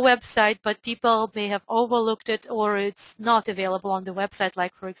on our website, but people may have overlooked it or it's not available on the website,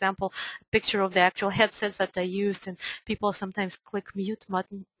 like, for example, a picture of the actual headsets that I used, and people sometimes click mute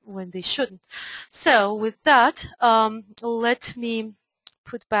button when they shouldn't. So with that, let me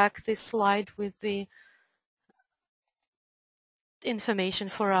put back this slide with the information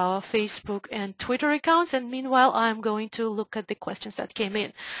for our Facebook and Twitter accounts, and meanwhile I'm going to look at the questions that came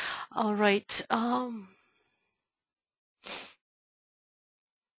in. All right.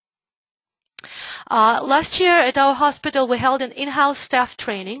 Last year at our hospital we held an in-house staff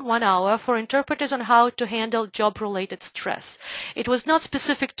training, 1 hour, for interpreters on how to handle job-related stress. It was not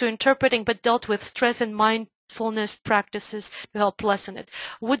specific to interpreting but dealt with stress and mindfulness practices to help lessen it.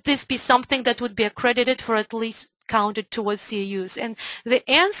 Would this be something that would be accredited for at least counted towards CEUs? And the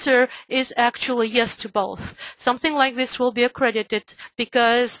answer is actually yes to both. Something like this will be accredited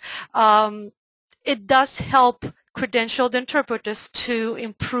because it does help credentialed interpreters to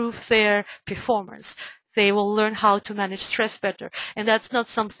improve their performance. They will learn how to manage stress better. And that's not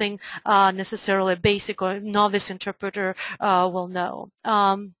something necessarily basic or novice interpreter will know.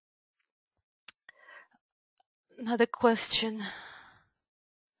 Another question.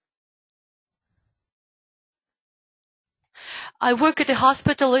 I work at a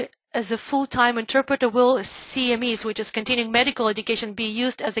hospital as a full-time interpreter. Will CMEs, which is continuing medical education, be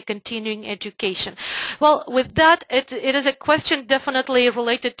used as a continuing education? Well, with that, it is a question definitely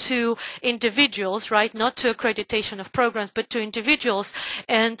related to individuals, right? Not to accreditation of programs, but to individuals.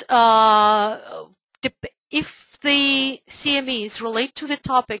 And if the CMEs relate to the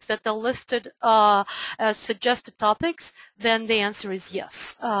topics that are listed as suggested topics, then the answer is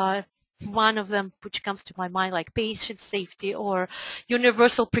yes. One of them which comes to my mind, like patient safety or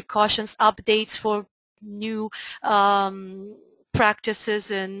universal precautions, updates for new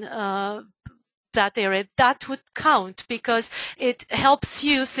practices in that area, that would count because it helps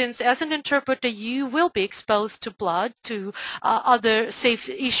you, since as an interpreter you will be exposed to blood, to other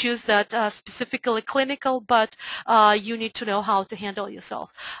safety issues that are specifically clinical, but you need to know how to handle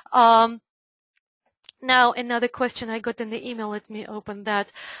yourself. Now, another question I got in the email, let me open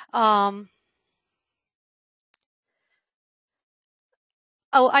that.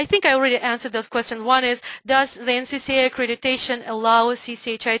 Oh, I think I already answered those questions. One is, does the NCCA accreditation allow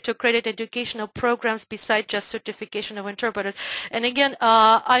CCHI to accredit educational programs besides just certification of interpreters? And again,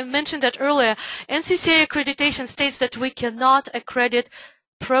 I mentioned that earlier. NCCA accreditation states that we cannot accredit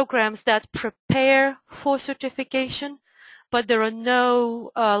programs that prepare for certification, but there are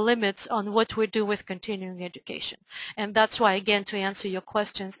no limits on what we do with continuing education. And that's why, again, to answer your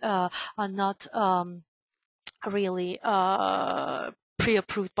questions, are not really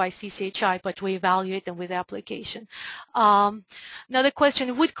pre-approved by CCHI, but we evaluate them with application. Another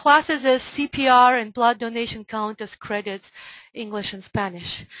question, would classes as CPR and blood donation count as credits, English and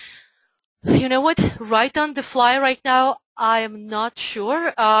Spanish? You know what, right on the fly right now, I am not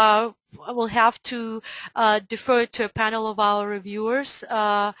sure. I will have to defer to a panel of our reviewers.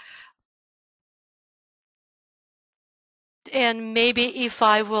 And maybe if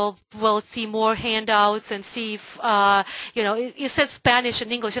I will see more handouts and see if, you know, you said Spanish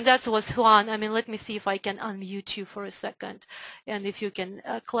and English, and that was Juan. I mean, let me see if I can unmute you for a second, and if you can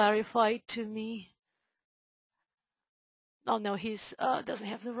clarify to me. Oh, no, he's doesn't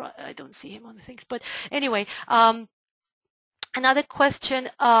have the right, I don't see him on the things. But anyway, another question.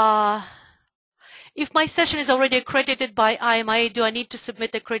 If my session is already accredited by IMI, do I need to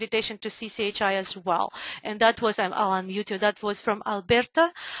submit accreditation to CCHI as well? And that was, I'll unmute you, that was from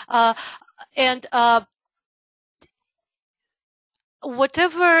Alberta.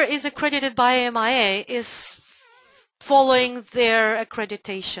 whatever is accredited by AMIA is following their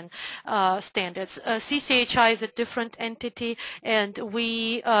accreditation standards. CCHI is a different entity, and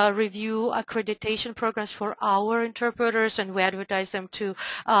we review accreditation programs for our interpreters, and we advertise them to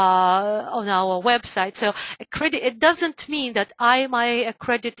on our website. So it doesn't mean that IMIA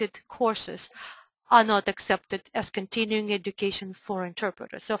accredited courses are not accepted as continuing education for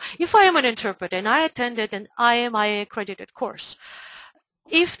interpreters. So if I am an interpreter and I attended an IMIA accredited course,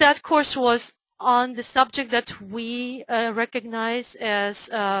 if that course was on the subject that we recognize as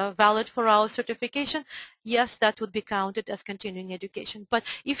valid for our certification, yes, that would be counted as continuing education. But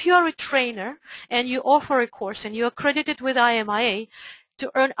if you are a trainer and you offer a course and you're accredited with IMIA,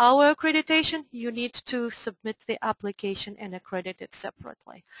 to earn our accreditation, you need to submit the application and accredit it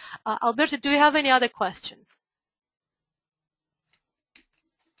separately. Alberto, do you have any other questions?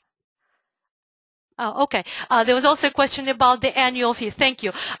 Oh, okay. There was also a question about the annual fee. Thank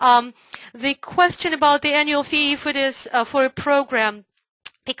you. The question about the annual fee, if it is for a program,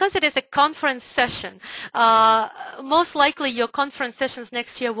 because it is a conference session, most likely your conference sessions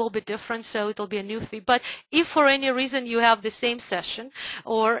next year will be different, so it will be a new fee. But if for any reason you have the same session,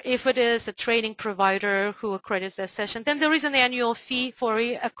 or if it is a training provider who accredits that session, then there is an annual fee for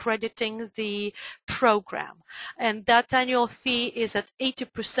accrediting the program. And that annual fee is at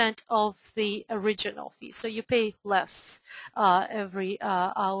 80% of the original fee. So you pay less every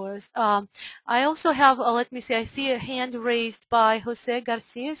hours. I also have, let me see, I see a hand raised by Jose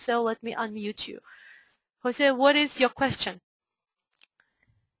Garcia. So let me unmute you. Jose, what is your question?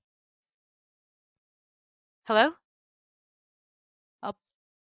 Hello?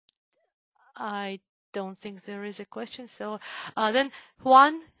 I don't think there is a question. So then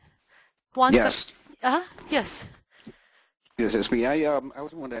Juan? Yes. Yes. Yes, it's me. I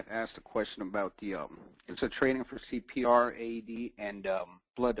was wanted to ask a question about the it's a training for CPR, AED, and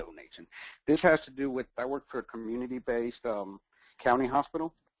blood donation. This has to do with, I work for a community-based county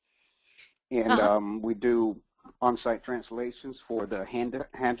hospital, and we do on-site translations for the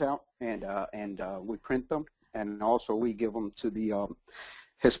handout, and we print them, and also we give them to the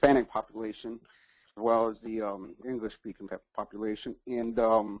Hispanic population as well as the English-speaking population, and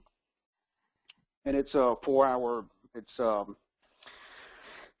it's a 4-hour. It's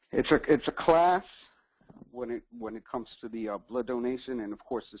a class when it comes to the blood donation, and of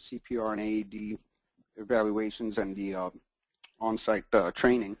course the CPR and AED evaluations and the on-site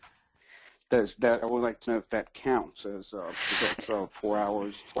training. I would like to know if that counts as 4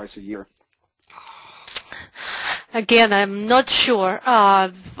 hours twice a year. Again, I'm not sure.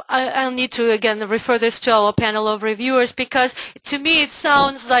 I'll need to, again, refer this to our panel of reviewers, because to me it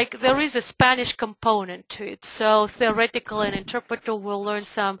sounds like there is a Spanish component to it. So theoretically, an interpreter will learn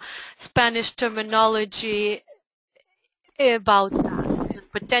some Spanish terminology about that.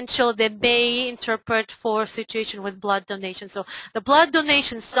 Potential, they may interpret for a situation with blood donation. So the blood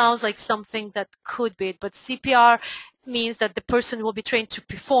donation sounds like something that could be it, but CPR means that the person will be trained to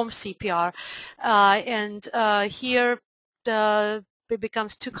perform CPR, and here it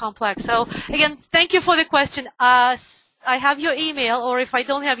becomes too complex. So again, thank you for the question. I have your email, or if I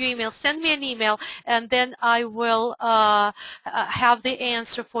don't have your email, send me an email, and then I will have the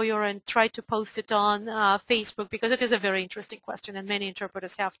answer for you and try to post it on Facebook, because it is a very interesting question, and many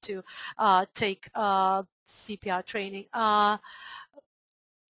interpreters have to take CPR training.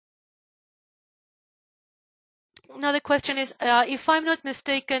 Another question is, if I'm not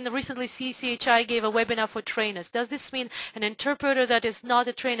mistaken, recently CCHI gave a webinar for trainers. Does this mean an interpreter that is not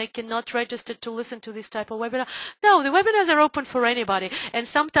a trainer cannot register to listen to this type of webinar? No, the webinars are open for anybody. And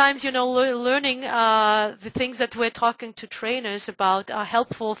sometimes, you know, learning the things that we're talking to trainers about are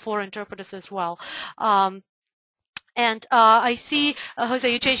helpful for interpreters as well. And I see,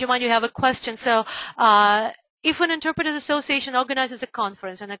 Jose, you changed your mind, you have a question. So if an Interpreters Association organizes a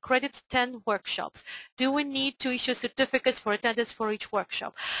conference and accredits 10 workshops, do we need to issue certificates for attendance for each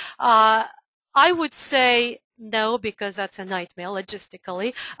workshop? I would say no, because that's a nightmare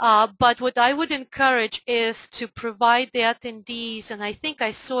logistically. But what I would encourage is to provide the attendees, and I think I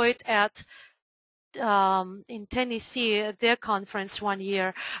saw it at in Tennessee at their conference one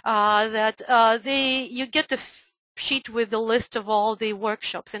year, that you get the sheet with the list of all the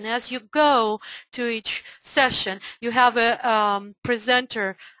workshops, and as you go to each session, you have a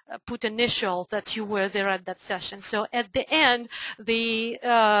presenter put initial that you were there at that session. So at the end, the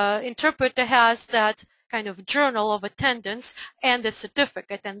interpreter has that kind of journal of attendance and the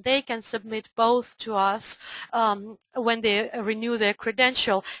certificate, and they can submit both to us when they renew their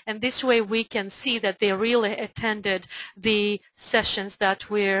credential, and this way we can see that they really attended the sessions that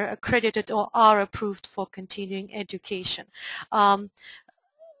were accredited or are approved for continuing education.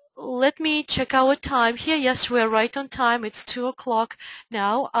 Let me check our time here. Yes, we're right on time. It's 2 o'clock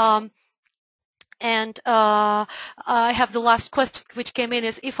now. And I have the last question which came in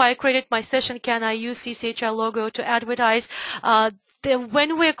is, if I accredit my session, can I use CCHI logo to advertise?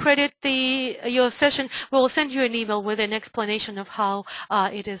 When we accredit your session, we'll send you an email with an explanation of how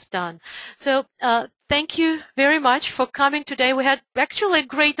it is done. So thank you very much for coming today. We had actually a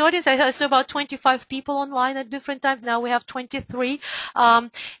great audience. I saw about 25 people online at different times. Now we have 23.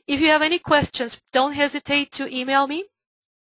 If you have any questions, don't hesitate to email me.